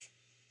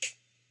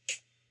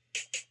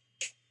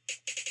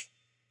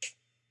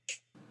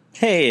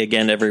Hey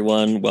again,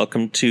 everyone.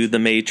 Welcome to the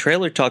May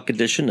Trailer Talk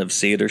edition of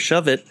See It or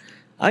Shove It.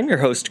 I'm your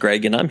host,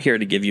 Greg, and I'm here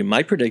to give you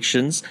my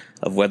predictions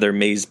of whether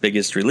May's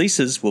biggest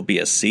releases will be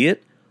a See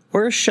It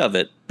or a Shove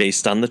It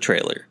based on the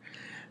trailer.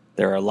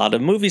 There are a lot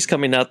of movies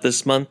coming out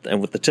this month,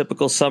 and with the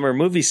typical summer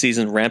movie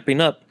season ramping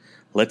up,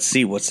 let's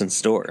see what's in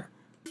store.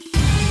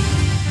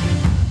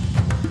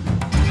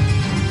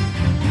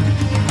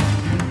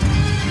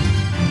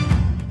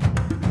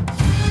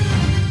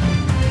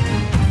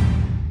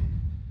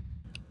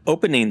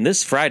 Opening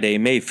this Friday,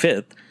 May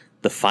 5th,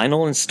 the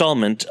final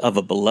installment of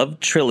a beloved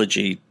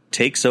trilogy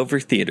takes over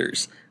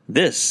theaters.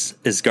 This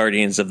is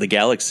Guardians of the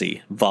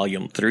Galaxy,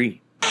 Volume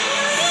 3.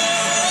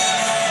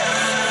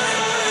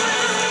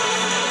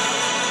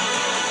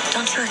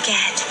 Don't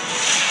forget.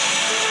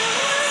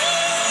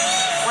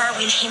 Where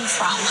we came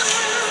from.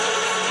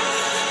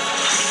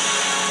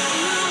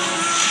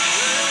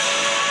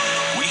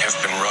 We have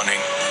been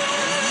running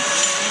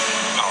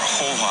our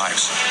whole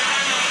lives.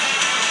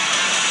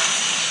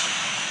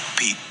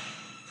 Pete,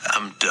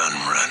 I'm done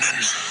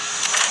running.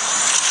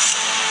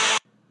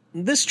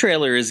 This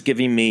trailer is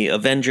giving me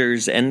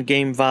Avengers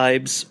Endgame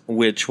vibes,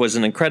 which was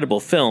an incredible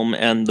film,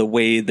 and the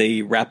way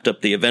they wrapped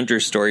up the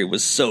Avengers story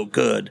was so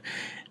good.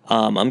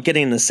 I'm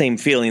getting the same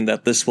feeling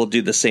that this will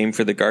do the same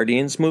for the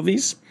Guardians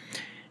movies.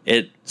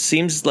 It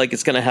seems like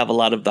it's going to have a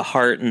lot of the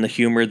heart and the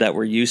humor that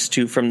we're used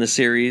to from the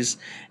series,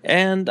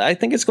 and I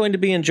think it's going to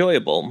be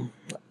enjoyable.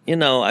 You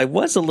know, I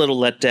was a little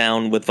let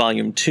down with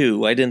Volume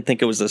 2. I didn't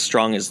think it was as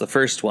strong as the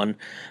first one,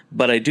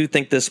 but I do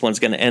think this one's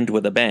going to end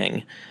with a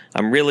bang.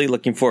 I'm really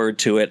looking forward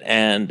to it,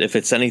 and if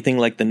it's anything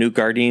like the new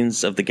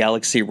Guardians of the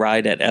Galaxy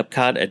ride at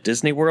Epcot at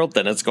Disney World,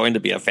 then it's going to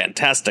be a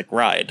fantastic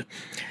ride.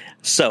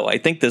 So I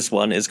think this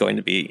one is going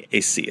to be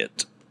a see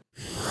it.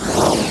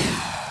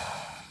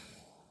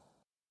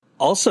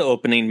 Also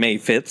opening May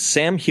 5th,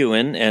 Sam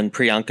Heughan and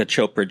Priyanka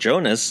Chopra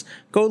Jonas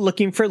go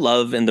looking for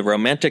love in the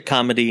romantic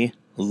comedy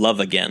Love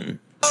Again.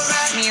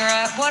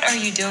 Mira, what are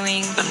you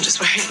doing? I'm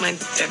just wearing my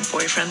dead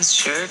boyfriend's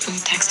shirt and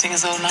texting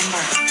his old number.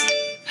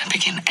 I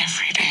begin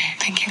every day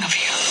thinking of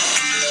you.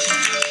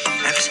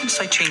 Ever since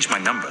I changed my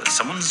number,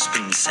 someone's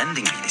been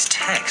sending me these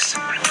texts.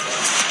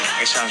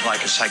 It sounds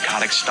like a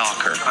psychotic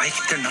stalker. I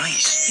think they're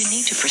nice. You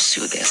need to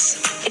pursue this.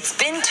 It's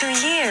been 2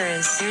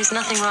 years. There's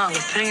nothing wrong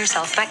with putting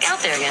yourself back out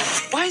there again.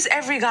 Why is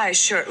every guy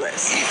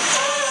shirtless?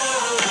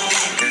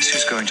 Guess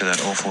who's going to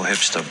that awful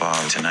hipster bar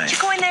tonight? You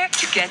go in there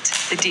to get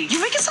the D. You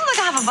make it sound like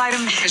I have a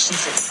vitamin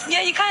deficiency.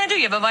 Yeah, you kind of do.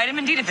 You have a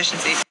vitamin D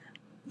deficiency.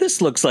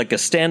 This looks like a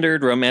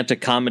standard romantic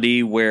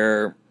comedy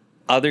where,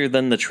 other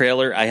than the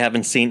trailer, I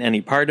haven't seen any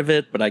part of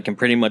it, but I can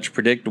pretty much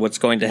predict what's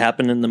going to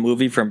happen in the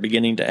movie from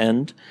beginning to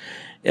end.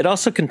 It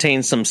also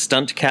contains some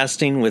stunt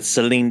casting with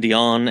Celine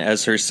Dion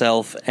as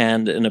herself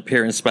and an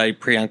appearance by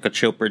Priyanka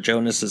Chopra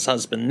Jonas'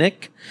 husband,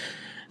 Nick.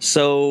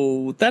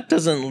 So that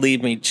doesn't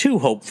leave me too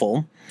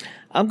hopeful.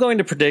 I'm going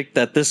to predict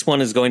that this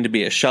one is going to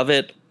be a shove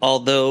it,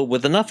 although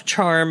with enough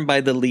charm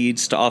by the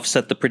leads to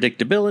offset the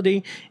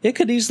predictability, it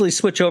could easily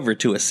switch over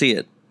to a see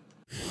it.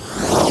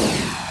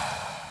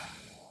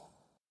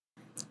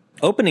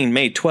 Opening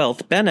May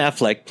 12th, Ben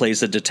Affleck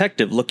plays a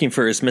detective looking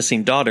for his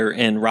missing daughter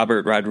in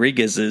Robert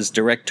Rodriguez's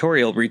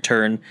directorial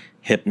return,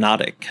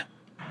 Hypnotic.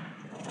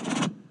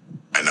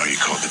 I know you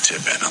called the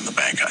tip in on the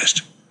bank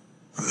heist.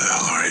 Who the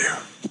hell are you?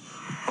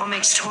 What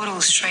makes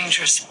total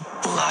strangers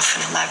pull off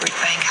an elaborate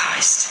bank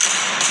heist?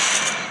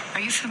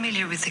 Are you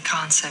familiar with the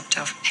concept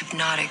of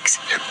hypnotics?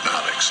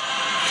 Hypnotics.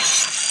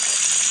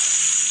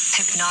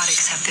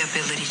 Hypnotics have the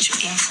ability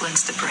to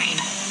influence the brain,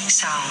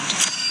 sound,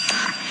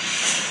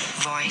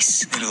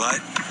 voice, Need a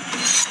light?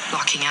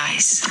 locking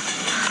eyes.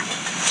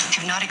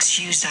 Hypnotics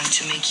use them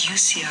to make you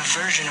see a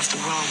version of the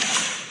world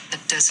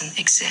that doesn't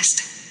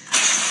exist.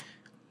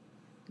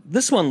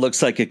 This one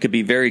looks like it could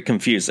be very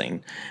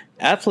confusing.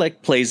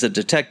 Affleck plays a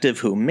detective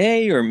who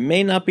may or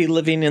may not be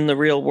living in the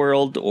real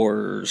world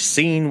or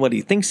seeing what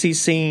he thinks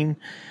he's seen.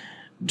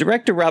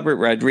 Director Robert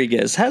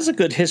Rodriguez has a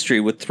good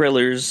history with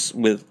thrillers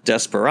with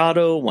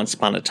Desperado, Once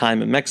Upon a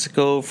Time in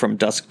Mexico, From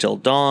Dusk Till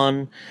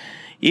Dawn,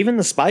 even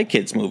the Spy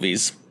Kids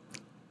movies.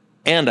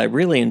 And I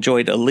really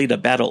enjoyed Alita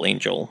Battle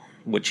Angel,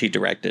 which he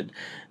directed.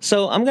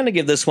 So I'm going to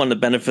give this one the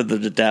benefit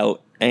of the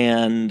doubt,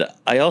 and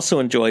I also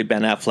enjoy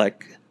Ben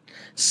Affleck.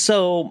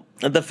 So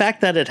the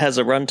fact that it has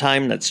a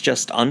runtime that's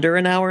just under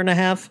an hour and a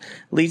half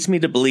leads me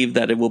to believe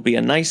that it will be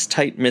a nice,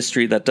 tight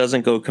mystery that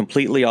doesn't go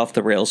completely off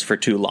the rails for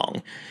too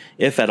long,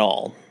 if at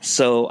all.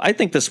 So I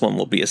think this one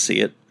will be a see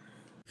it.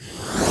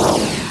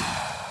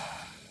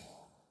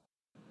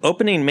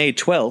 Opening May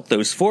 12th,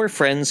 those four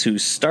friends who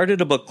started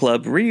a book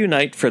club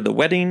reunite for the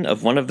wedding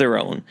of one of their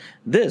own.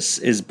 This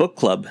is Book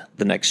Club,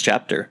 the next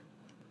chapter.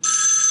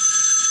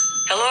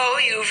 Hello,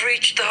 you've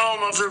reached the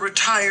home of the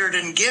retired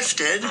and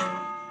gifted.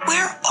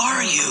 Where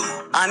are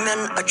you? I'm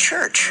in a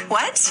church.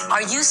 What?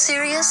 Are you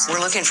serious? We're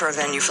looking for a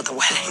venue for the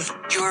wedding.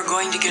 You are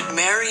going to get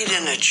married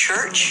in a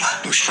church?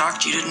 I'm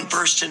shocked you didn't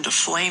burst into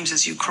flames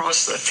as you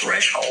crossed the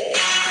threshold.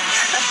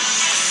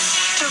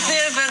 To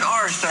Viv and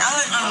Arthur.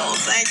 Oh,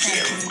 thank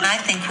you. I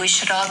think we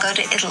should all go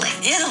to Italy.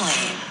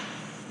 Italy?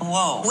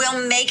 Whoa.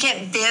 We'll make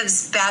it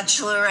Viv's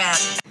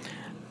Bachelorette.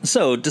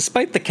 So,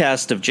 despite the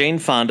cast of Jane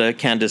Fonda,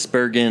 Candice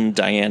Bergen,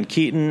 Diane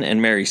Keaton,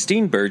 and Mary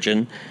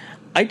Steenburgen,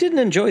 I didn't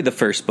enjoy the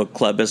first book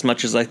club as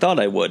much as I thought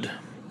I would.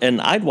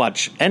 And I'd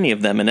watch any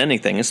of them in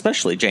anything,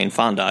 especially Jane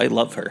Fonda. I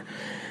love her.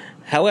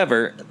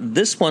 However,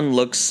 this one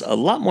looks a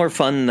lot more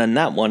fun than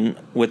that one,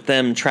 with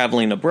them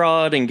traveling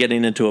abroad and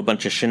getting into a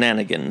bunch of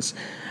shenanigans.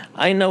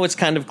 I know it's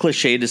kind of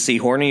cliche to see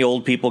horny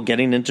old people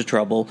getting into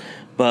trouble,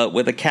 but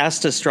with a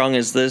cast as strong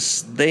as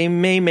this, they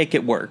may make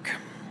it work.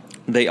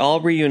 They all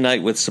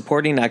reunite with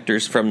supporting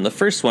actors from the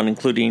first one,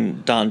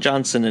 including Don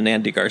Johnson and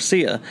Andy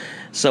Garcia,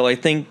 so I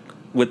think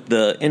with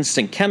the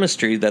instant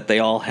chemistry that they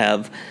all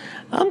have,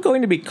 I'm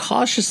going to be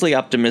cautiously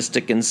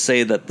optimistic and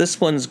say that this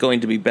one's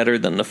going to be better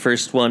than the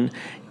first one,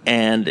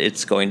 and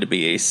it's going to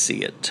be a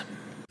see it.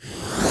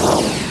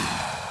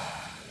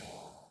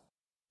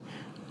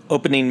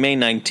 Opening May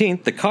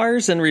 19th, The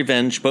Cars and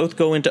Revenge both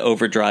go into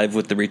overdrive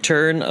with the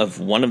return of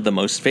one of the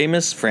most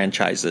famous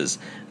franchises.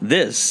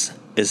 This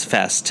is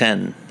Fast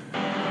 10.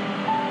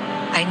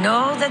 I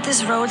know that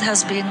this road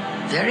has been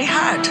very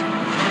hard.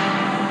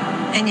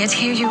 And yet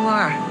here you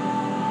are,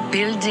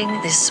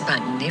 building this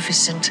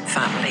magnificent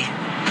family.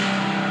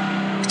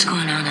 What's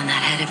going on in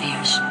that head of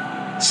yours?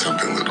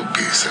 Something little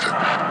B said it.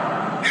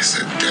 He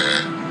said,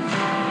 Dad,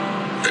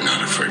 they're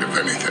not afraid of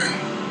anything.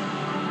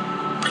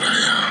 But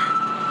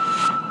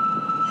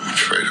I'm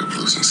afraid of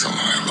losing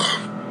someone I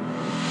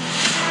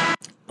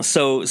love.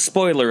 So,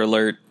 spoiler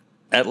alert,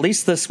 at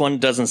least this one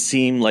doesn't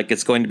seem like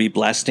it's going to be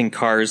blasting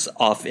cars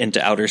off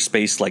into outer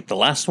space like the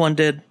last one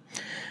did.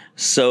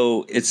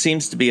 So, it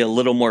seems to be a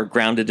little more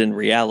grounded in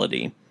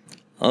reality.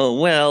 Oh,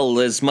 well,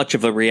 as much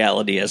of a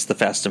reality as the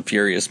Fast and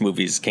Furious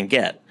movies can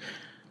get.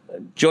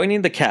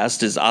 Joining the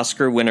cast is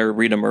Oscar winner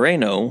Rita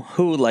Moreno,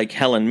 who, like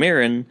Helen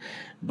Mirren,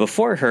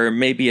 before her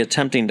may be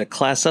attempting to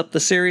class up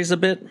the series a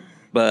bit,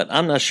 but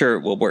I'm not sure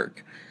it will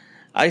work.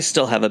 I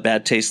still have a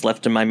bad taste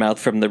left in my mouth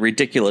from the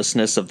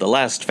ridiculousness of the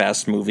last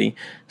Fast movie,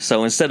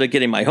 so instead of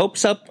getting my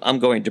hopes up, I'm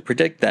going to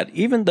predict that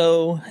even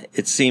though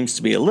it seems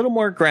to be a little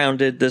more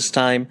grounded this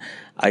time,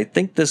 I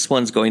think this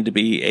one's going to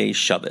be a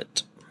shove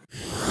it.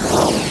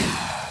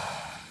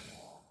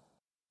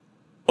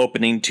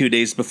 Opening 2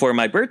 days before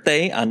my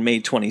birthday, on May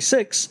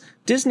 26,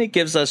 Disney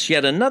gives us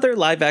yet another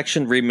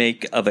live-action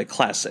remake of a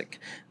classic.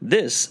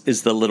 This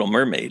is The Little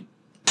Mermaid.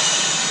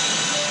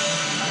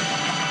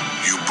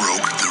 You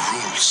broke the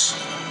rules.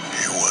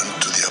 You went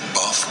to the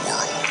above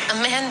world.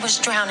 A man was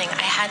drowning.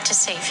 I had to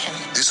save him.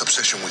 This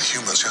obsession with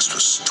humans has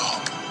to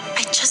stop.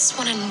 I just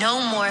want to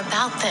know more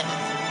about them.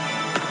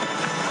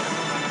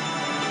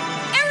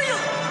 Ariel!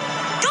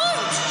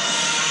 Don't!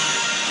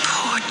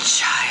 Poor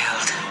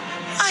child.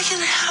 I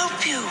can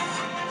help you.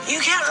 You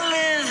can't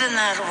live in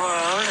that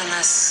world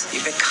unless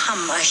you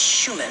become a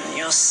human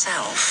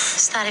yourself.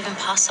 Is that even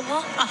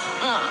possible?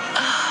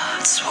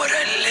 That's what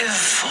I live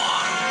for.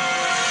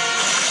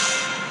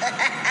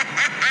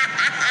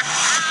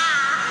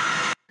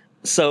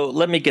 So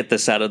let me get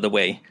this out of the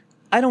way.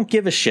 I don't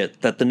give a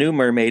shit that the new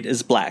mermaid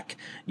is black.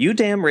 You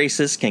damn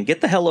racists can get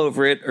the hell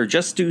over it or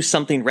just do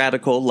something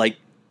radical like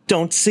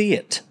don't see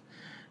it.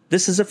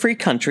 This is a free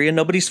country and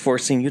nobody's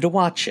forcing you to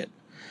watch it.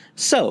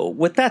 So,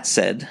 with that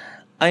said,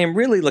 I am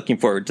really looking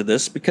forward to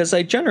this because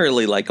I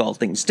generally like all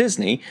things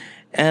Disney,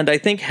 and I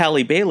think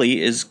Halle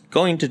Bailey is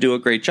going to do a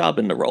great job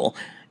in the role.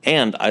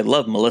 And I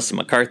love Melissa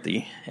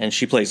McCarthy, and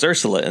she plays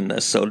Ursula in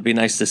this, so it'd be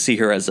nice to see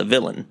her as a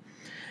villain.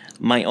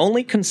 My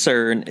only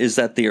concern is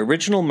that the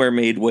original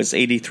Mermaid was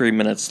 83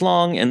 minutes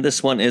long, and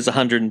this one is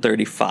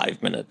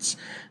 135 minutes.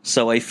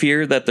 So I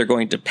fear that they're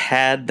going to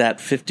pad that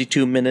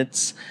 52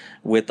 minutes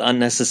with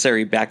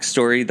unnecessary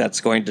backstory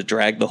that's going to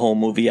drag the whole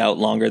movie out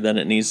longer than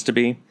it needs to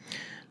be.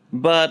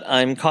 But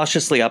I'm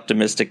cautiously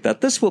optimistic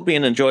that this will be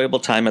an enjoyable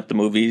time at the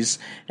movies,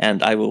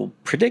 and I will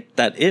predict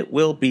that it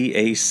will be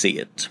a see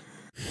it.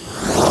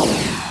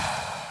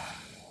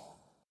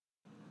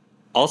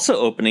 Also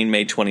opening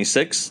May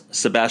 26,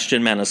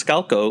 Sebastian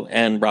Maniscalco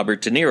and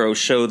Robert De Niro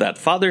show that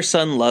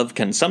father-son love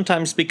can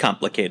sometimes be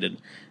complicated.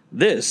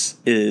 This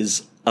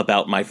is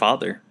About My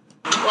Father.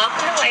 Welcome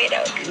to White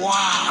Oak.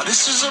 Wow,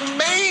 this is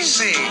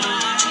amazing.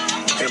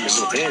 Hey, Miss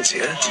Little Fancy,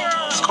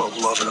 huh? It's called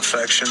love and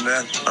affection,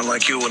 man.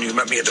 Unlike you, when you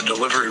met me at the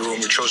delivery room,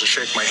 you chose to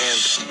shake my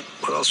hand.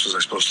 What else was I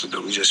supposed to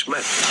do? We just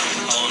met.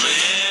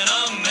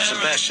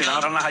 Sebastian, I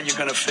don't know how you're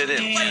going to fit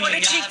in. What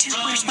did she do?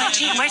 Where's my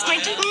tea? Where's my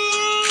tea?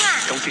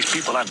 Don't these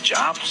people have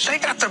jobs? They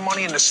got their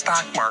money in the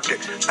stock market,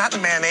 not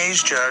in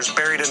mayonnaise jars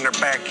buried in their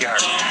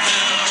backyard.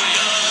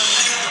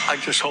 I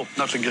just hope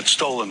nothing gets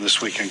stolen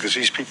this weekend, because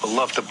these people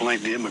love to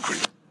blame the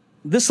immigrants.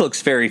 This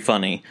looks very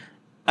funny.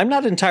 I'm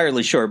not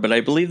entirely sure, but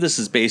I believe this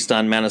is based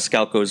on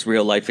Maniscalco's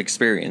real-life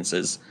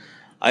experiences.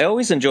 I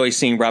always enjoy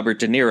seeing Robert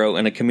De Niro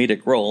in a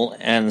comedic role,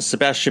 and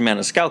Sebastian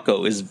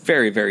Maniscalco is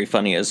very, very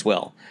funny as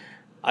well.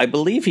 I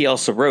believe he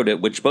also wrote it,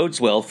 which bodes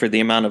well for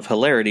the amount of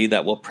hilarity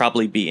that will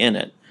probably be in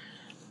it.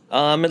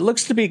 It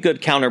looks to be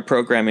good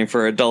counter-programming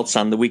for adults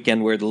on the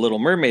weekend where The Little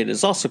Mermaid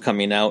is also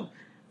coming out,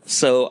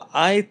 so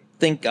I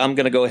think I'm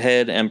going to go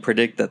ahead and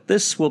predict that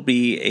this will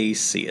be a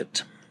see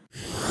it.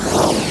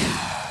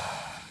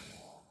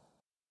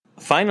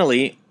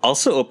 Finally,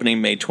 also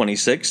opening May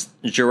 26th,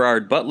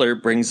 Gerard Butler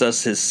brings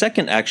us his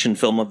second action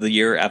film of the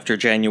year after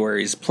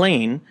January's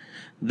Plane.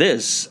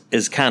 This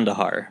is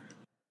Kandahar.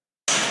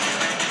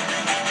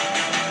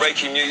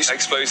 Breaking news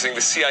exposing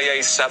the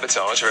CIA's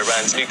sabotage of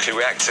Iran's nuclear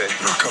reactor.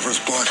 Our cover's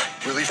blood.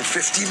 We leave in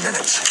 15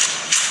 minutes.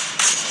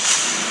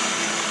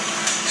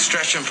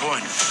 Stretch and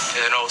point is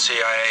an old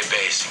CIA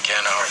base in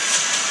Kandahar.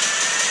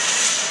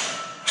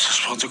 I'm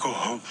supposed to go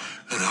home,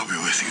 and I'll be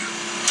with you.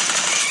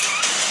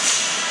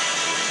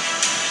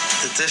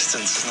 The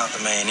distance is not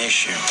the main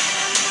issue.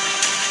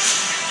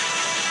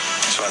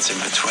 It's what's in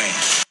between.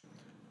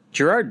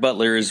 Gerard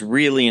Butler is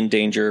really in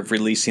danger of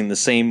releasing the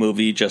same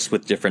movie just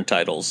with different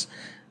titles.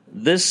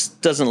 This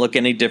doesn't look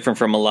any different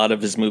from a lot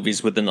of his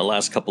movies within the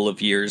last couple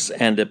of years,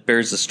 and it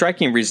bears a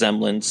striking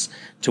resemblance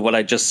to what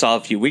I just saw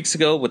a few weeks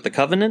ago with The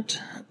Covenant,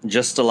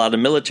 just a lot of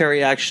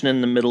military action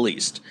in the Middle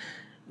East.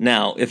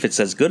 Now, if it's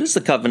as good as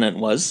The Covenant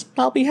was,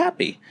 I'll be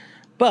happy.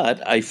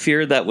 But I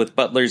fear that with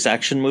Butler's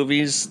action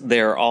movies,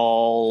 they're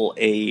all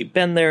a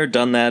been there,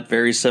 done that,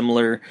 very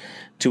similar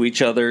to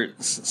each other,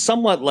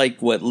 somewhat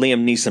like what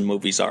Liam Neeson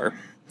movies are.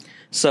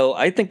 So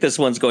I think this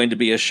one's going to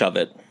be a shove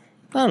it.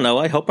 I don't know,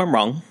 I hope I'm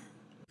wrong.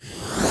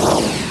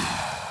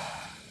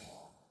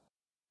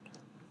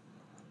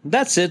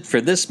 That's it for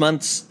this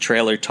month's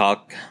Trailer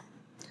Talk.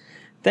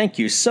 Thank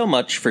you so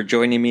much for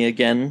joining me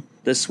again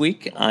this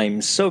week.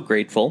 I'm so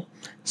grateful.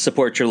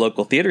 Support your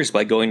local theaters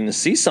by going to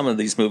see some of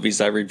these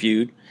movies I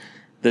reviewed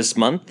this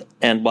month.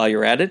 And while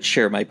you're at it,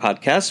 share my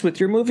podcast with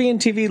your movie and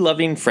TV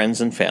loving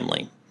friends and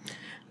family.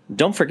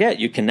 Don't forget,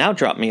 you can now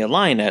drop me a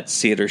line at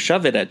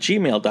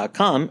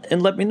seeitOrshove@gmail.com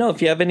and let me know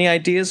if you have any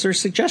ideas or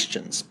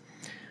suggestions.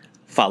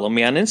 Follow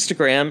me on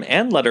Instagram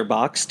and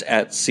Letterboxd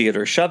at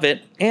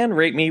seeitOrshove and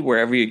rate me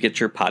wherever you get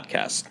your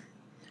podcast.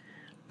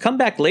 Come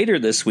back later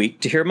this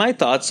week to hear my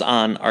thoughts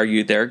on Are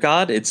You There,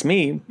 God? It's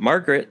Me,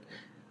 Margaret,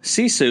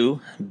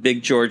 Sisu,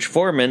 Big George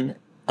Foreman,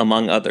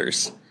 among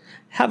others.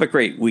 Have a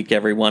great week,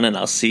 everyone, and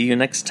I'll see you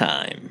next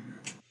time.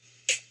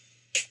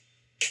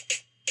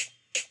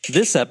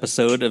 This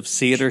episode of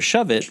See It or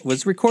Shove It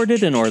was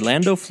recorded in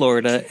Orlando,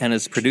 Florida, and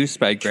is produced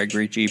by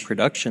Gregory G.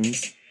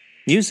 Productions.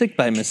 Music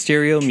by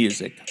Mysterio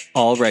Music.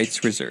 All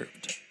rights reserved.